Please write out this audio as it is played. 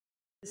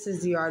This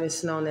is the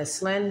artist known as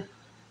Slyn.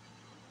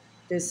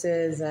 This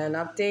is an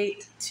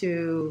update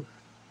to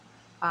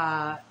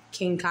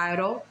King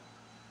Cairo,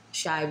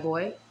 Shy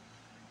Boy.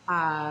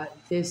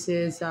 This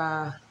is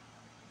to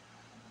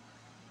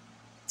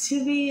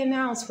be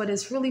announced, but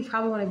it's really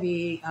probably going to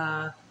be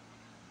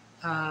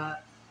uh,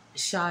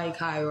 Shy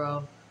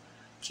Cairo,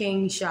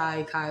 King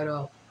Shy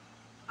Cairo.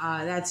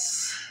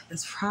 That's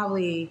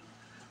probably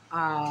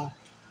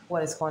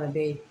what it's going to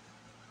be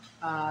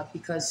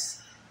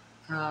because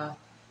uh,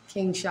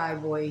 King Shy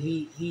Boy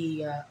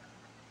he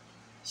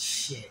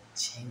shit,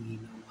 Jamie,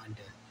 no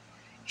wonder.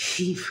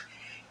 He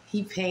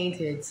he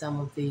painted some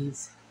of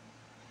these.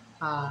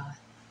 Uh,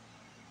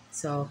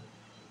 so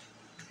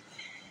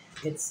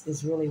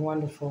it's really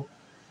wonderful.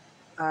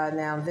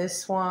 Now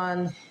this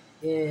one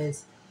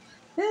is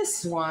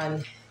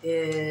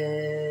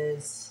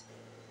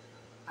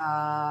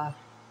uh,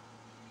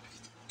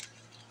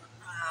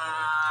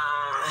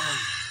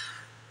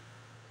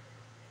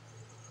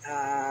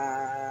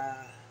 uh,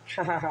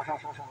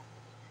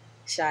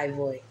 Shy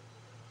Boy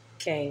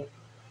King.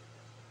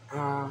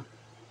 Uh,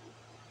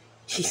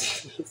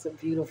 he's a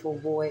beautiful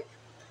boy.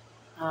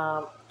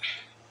 Um,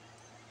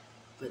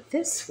 but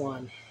this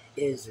one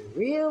is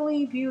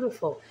really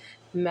beautiful.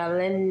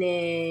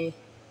 Melanie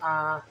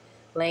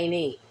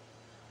Laney.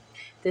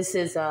 This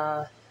is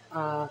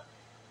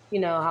you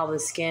know how the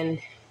skin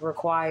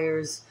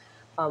requires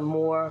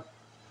more.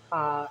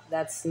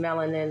 That's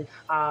melanin.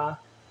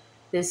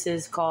 This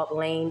is called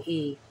Lane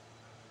E.